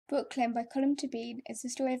Brooklyn by Colm Tóibín is the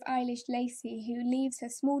story of Eilish Lacey, who leaves her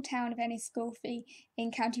small town of Enniscorthy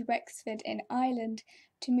in County Wexford in Ireland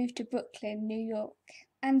to move to Brooklyn, New York.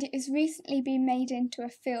 And it has recently been made into a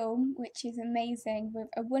film, which is amazing, with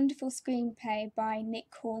a wonderful screenplay by Nick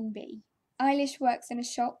Hornby. Eilish works in a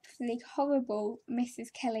shop for the horrible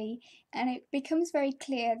Mrs. Kelly, and it becomes very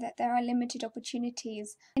clear that there are limited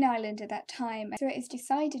opportunities in Ireland at that time. So it is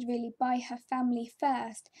decided really by her family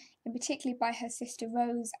first, and particularly by her sister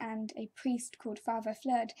Rose and a priest called Father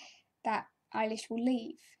Flood, that Eilish will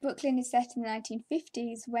leave. Brooklyn is set in the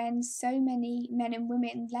 1950s when so many men and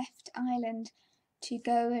women left Ireland to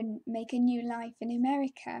go and make a new life in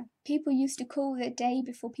America. People used to call the day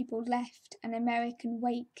before people left an American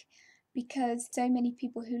wake, because so many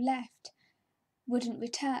people who left wouldn't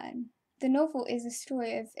return. The novel is a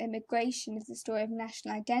story of immigration, it's a story of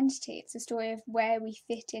national identity, it's a story of where we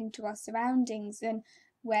fit into our surroundings and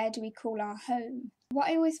where do we call our home. What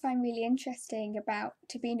I always find really interesting about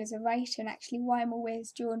Tóibín as a writer, and actually why I'm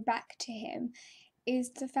always drawn back to him,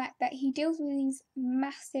 is the fact that he deals with these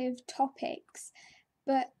massive topics,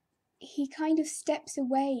 but he kind of steps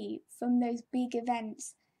away from those big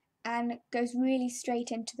events and goes really straight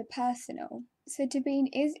into the personal. So Tóibín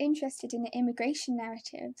is interested in the immigration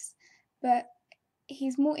narratives, but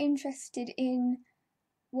he's more interested in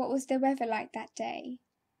what was the weather like that day?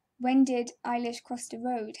 When did Eilish cross the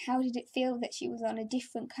road? How did it feel that she was on a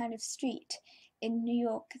different kind of street in New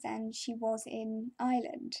York than she was in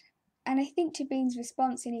Ireland? And I think Tóibín's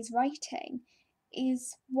response in his writing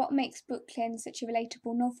is what makes Brooklyn such a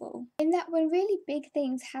relatable novel. In that when really big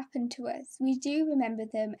things happen to us, we do remember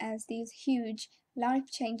them as these huge,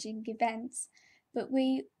 life-changing events, but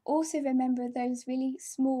we also remember those really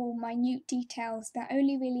small, minute details that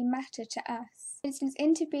only really matter to us. For instance,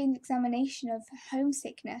 in Tóibín's examination of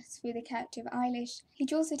homesickness through the character of Eilish, he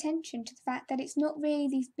draws attention to the fact that it's not really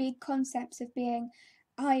these big concepts of being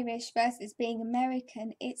Irish versus being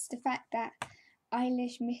American, it's the fact that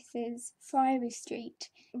Eilish misses Friary Street.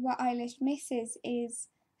 What Eilish misses is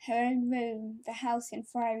her own room, the house in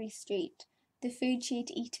Friary Street, the food she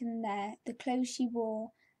had eaten there, the clothes she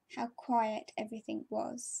wore, how quiet everything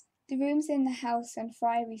was. The rooms in the house on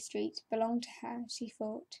Friary Street belonged to her, she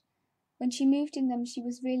thought. When she moved in them, she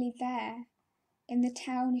was really there. In the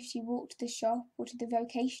town, if she walked to the shop or to the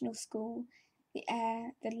vocational school, the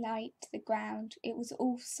air, the light, the ground, it was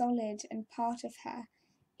all solid and part of her,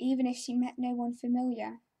 even if she met no one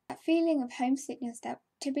familiar. That feeling of homesickness that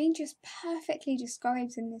Tóibín just perfectly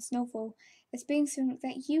describes in this novel as being something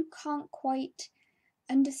that you can't quite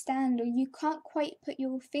understand or you can't quite put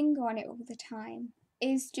your finger on it all the time,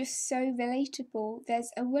 is just so relatable.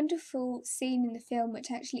 There's a wonderful scene in the film which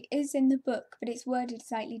actually is in the book, but it's worded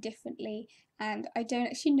slightly differently, and I don't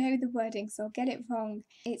actually know the wording, so I'll get it wrong.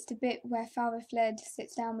 It's the bit where Father Flood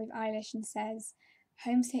sits down with Eilish and says,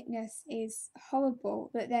 homesickness is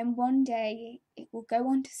horrible, but then one day it will go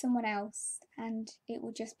on to someone else and it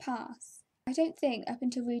will just pass. I don't think, up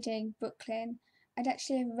until reading Brooklyn, I'd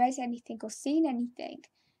actually ever read anything or seen anything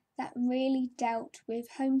that really dealt with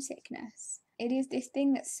homesickness. It is this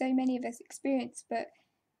thing that so many of us experience, but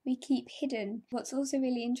we keep hidden. What's also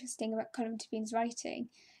really interesting about Colm Tóibín's writing,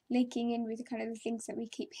 linking in with the kind of the things that we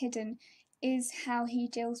keep hidden, is how he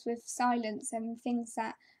deals with silence and things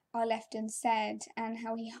that are left unsaid, and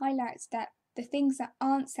how he highlights that the things that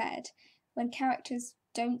aren't said, when characters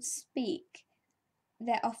don't speak,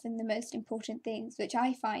 they're often the most important things, which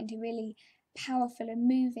I find a really powerful and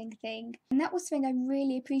moving thing. And that was something I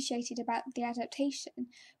really appreciated about the adaptation,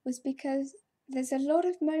 was because there's a lot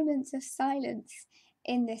of moments of silence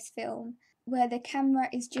in this film where the camera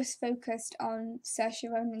is just focused on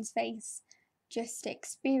Saoirse Ronan's face, just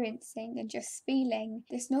experiencing and just feeling.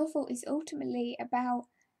 This novel is ultimately about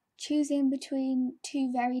choosing between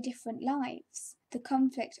two very different lives. The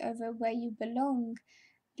conflict over where you belong,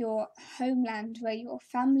 your homeland, where your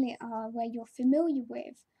family are, where you're familiar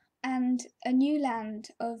with, and a new land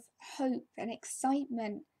of hope and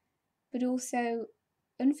excitement, but also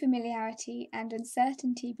unfamiliarity and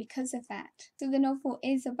uncertainty because of that. So the novel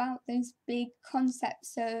is about those big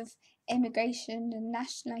concepts of immigration and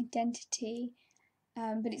national identity,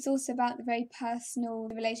 but it's also about the very personal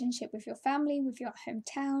relationship with your family, with your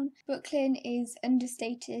hometown. Brooklyn is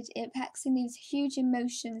understated. It packs in these huge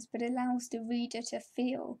emotions, but allows the reader to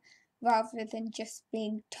feel rather than just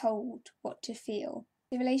being told what to feel.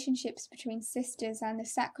 The relationships between sisters and the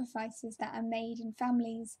sacrifices that are made in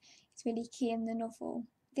families is really key in the novel.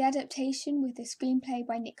 The adaptation with the screenplay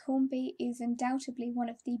by Nick Hornby is undoubtedly one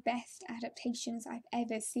of the best adaptations I've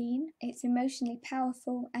ever seen. It's emotionally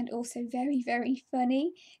powerful and also very, very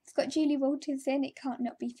funny. It's got Julie Walters in, it can't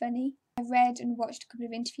not be funny. I read and watched a couple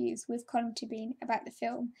of interviews with Colm Tóibín about the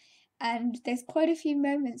film, and there's quite a few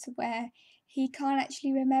moments where he can't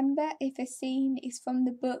actually remember if a scene is from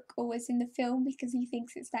the book or was in the film because he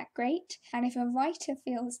thinks it's that great. And if a writer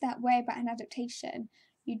feels that way about an adaptation,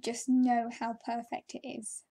 you just know how perfect it is.